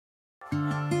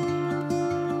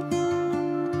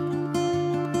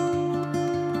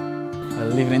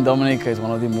Living in Dominica is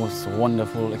one of the most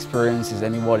wonderful experiences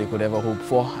anybody could ever hope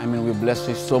for. I mean, we're blessed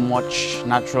with so much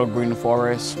natural green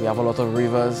forests. We have a lot of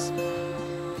rivers,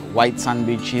 white sand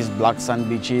beaches, black sand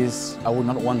beaches. I would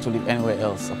not want to live anywhere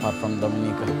else apart from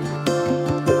Dominica.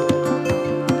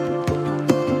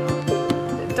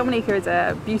 Dominica is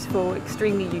a beautiful,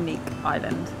 extremely unique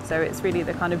island. So it's really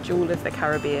the kind of jewel of the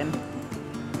Caribbean.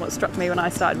 What struck me when I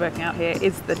started working out here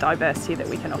is the diversity that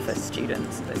we can offer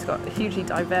students. It's got hugely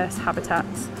diverse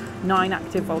habitats, 9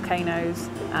 active volcanoes,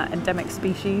 endemic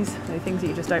species, things that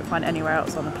you just don't find anywhere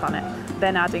else on the planet.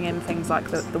 Then adding in things like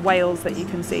the whales that you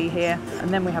can see here,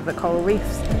 and then we have the coral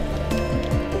reefs.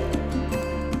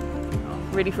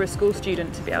 Really, for a school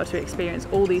student to be able to experience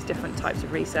all these different types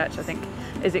of research, I think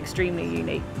is extremely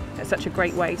unique. It's such a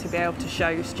great way to be able to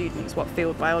show students what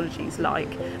field biology is like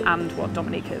and what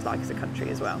Dominica is like as a country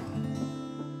as well.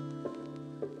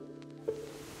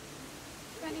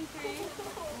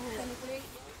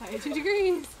 22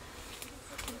 degrees.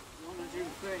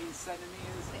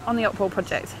 On the Opwall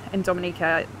project in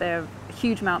Dominica, there are a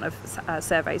huge amount of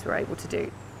surveys we're able to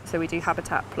do. So we do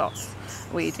habitat plots,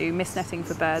 we do mist netting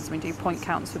for birds, we do point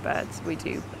counts for birds, we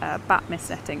do bat mist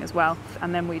netting as well,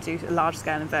 and then we do a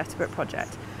large-scale invertebrate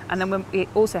project. And then we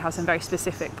also have some very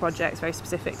specific projects, very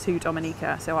specific to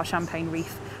Dominica. So our Champagne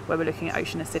Reef, where we're looking at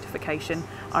ocean acidification,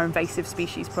 our invasive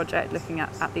species project looking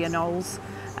at the anoles,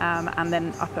 and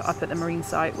then up at the marine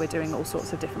site, we're doing all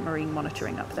sorts of different marine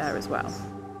monitoring up there as well.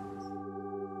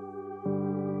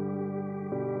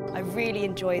 I really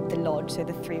enjoyed the lodge, so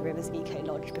the Three Rivers Eco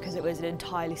Lodge, because it was an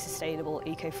entirely sustainable,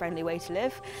 eco-friendly way to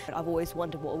live. I've always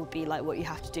wondered what it would be like, what you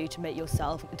have to do to make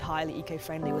yourself entirely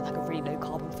eco-friendly with like a really low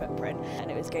carbon footprint.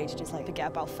 And it was great to just like forget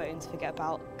about phones, forget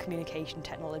about communication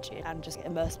technology, and just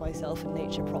immerse myself in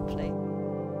nature properly.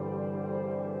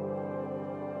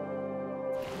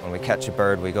 When we catch a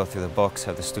bird, we go through the books,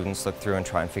 have the students look through and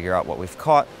try and figure out what we've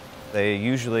caught. They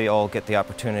usually all get the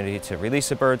opportunity to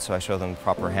release a bird, so I show them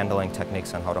proper handling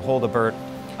techniques on how to hold a bird.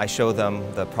 I show them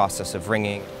the process of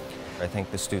ringing. I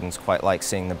think the students quite like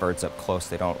seeing the birds up close.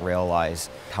 They don't realize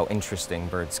how interesting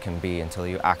birds can be until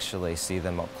you actually see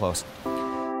them up close.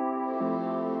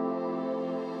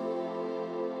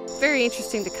 Very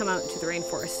interesting to come out into the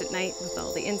rainforest at night with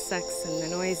all the insects and the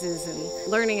noises and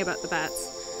learning about the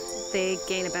bats. They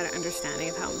gain a better understanding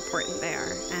of how important they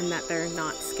are and that they're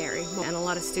not scary. And a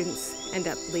lot of students end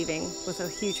up leaving with a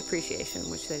huge appreciation,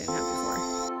 which they didn't have before.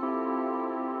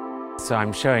 So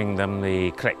I'm showing them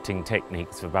the collecting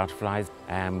techniques for butterflies,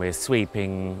 and we're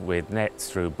sweeping with nets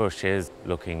through bushes,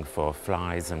 looking for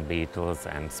flies and beetles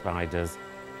and spiders.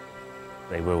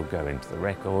 They will go into the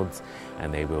records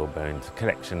and they will go into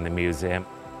collection in the museum.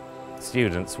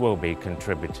 Students will be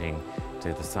contributing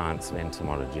to the science of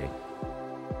entomology.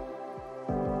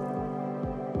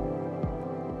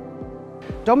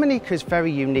 Dominica is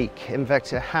very unique in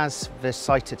that it has the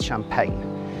site at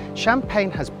Champagne. Champagne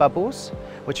has bubbles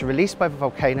which are released by the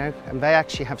volcano, and they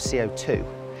actually have CO2.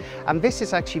 And this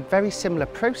is actually a very similar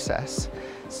process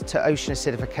to ocean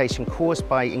acidification caused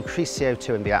by increased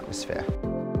CO2 in the atmosphere.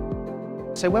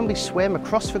 So when we swim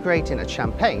across the gradient at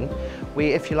Champagne,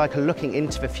 we, if you like, are looking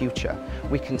into the future.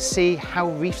 We can see how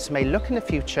reefs may look in the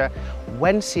future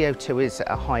when CO2 is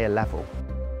at a higher level.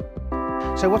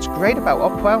 So what's great about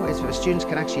Opwall is that the students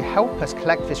can actually help us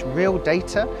collect this real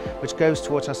data which goes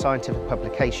towards our scientific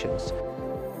publications.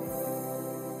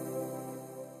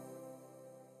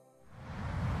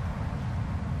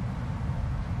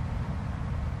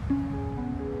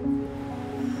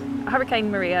 Hurricane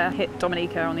Maria hit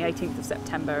Dominica on the 18th of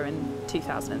September in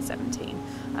 2017.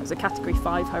 That was a Category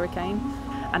 5 hurricane,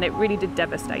 and it really did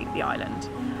devastate the island.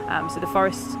 So the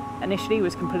forest initially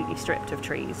was completely stripped of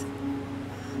trees.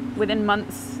 Within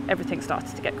months, everything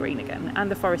started to get green again, and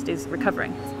the forest is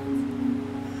recovering.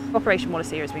 Operation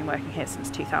Wallacea has been working here since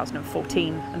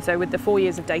 2014, and so with the 4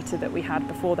 years of data that we had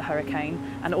before the hurricane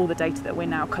and all the data that we're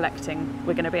now collecting,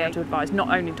 we're going to be able to advise not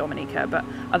only Dominica but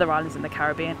other islands in the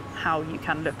Caribbean how you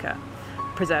can look at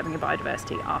preserving the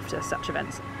biodiversity after such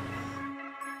events.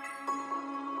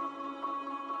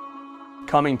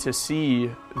 Coming to see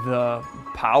the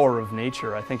power of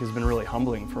nature, I think, has been really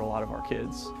humbling for a lot of our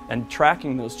kids. And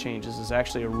tracking those changes is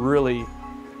actually a really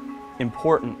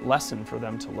important lesson for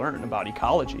them to learn about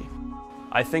ecology.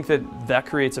 I think that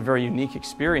creates a very unique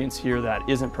experience here that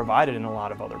isn't provided in a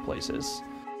lot of other places.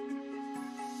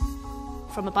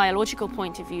 From a biological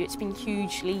point of view, it's been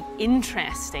hugely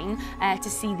interesting to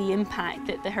see the impact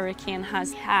that the hurricane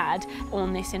has had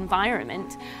on this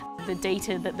environment. The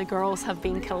data that the girls have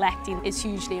been collecting is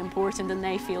hugely important, and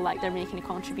they feel like they're making a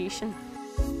contribution.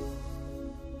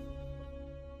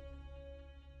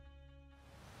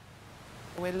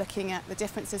 We're looking at the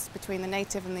differences between the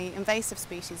native and the invasive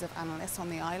species of Anolis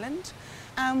on the island,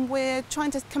 and we're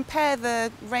trying to compare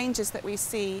the ranges that we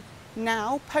see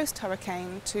now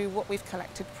post-hurricane to what we've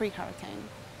collected pre-hurricane.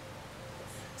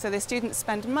 So the students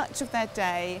spend much of their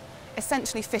day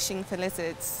essentially fishing for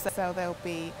lizards. So they'll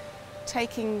be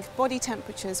taking body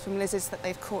temperatures from lizards that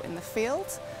they've caught in the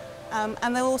field,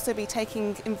 and they'll also be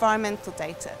taking environmental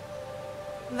data.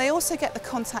 They also get the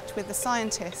contact with the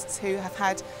scientists who have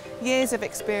had years of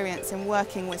experience in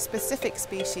working with specific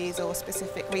species or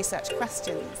specific research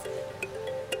questions.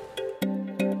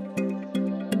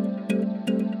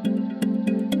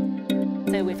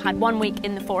 So we've had 1 week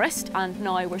in the forest, and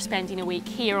now we're spending a week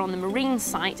here on the marine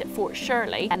site at Fort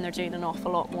Shirley, and they're doing an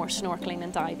awful lot more snorkelling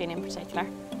and diving in particular.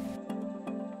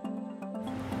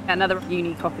 Another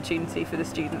unique opportunity for the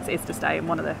students is to stay in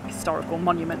one of the historical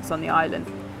monuments on the island.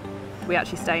 We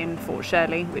actually stay in Fort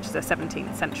Shirley, which is a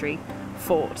 17th century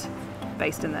fort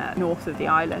based in the north of the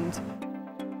island.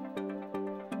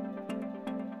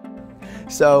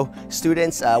 So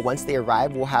students, once they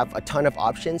arrive, will have a ton of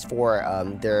options for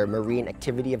their marine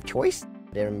activity of choice.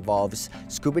 It involves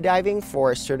scuba diving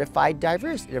for certified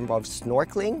divers. It involves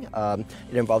snorkeling.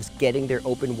 It involves getting their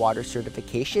open water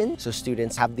certification. So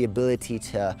students have the ability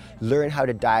to learn how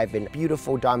to dive in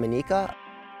beautiful Dominica.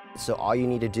 So all you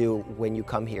need to do when you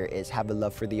come here is have a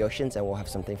love for the oceans, and we'll have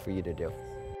something for you to do.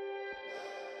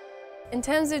 In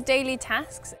terms of daily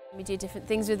tasks, we do different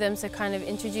things with them, so kind of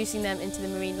introducing them into the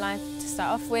marine life to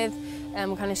start off with,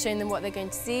 kind of showing them what they're going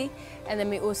to see, and then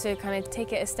we also kind of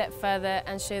take it a step further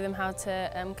and show them how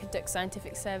to conduct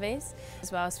scientific surveys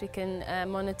as well, so we can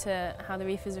monitor how the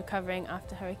reef is recovering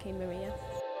after Hurricane Maria.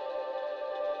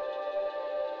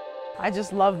 I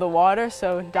just love the water,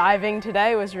 so diving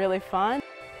today was really fun.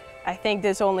 I think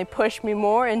this only pushed me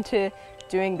more into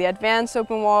doing the advanced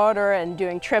open water and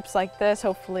doing trips like this,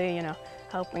 hopefully, you know,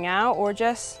 helping out or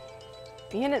just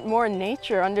being it more in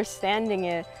nature, understanding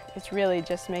it. It really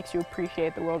just makes you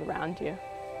appreciate the world around you.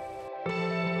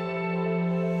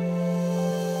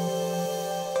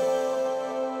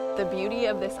 The beauty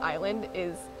of this island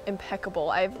is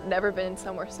impeccable. I've never been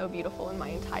somewhere so beautiful in my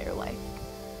entire life.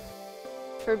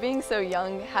 For being so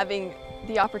young, having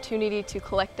the opportunity to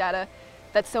collect data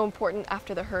that's so important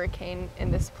after the hurricane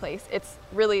in this place, it's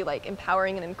really like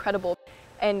empowering and incredible.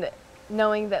 And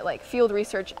knowing that like field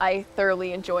research, I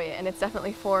thoroughly enjoy it, and it's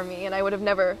definitely for me, and I would have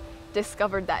never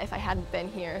discovered that if I hadn't been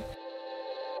here.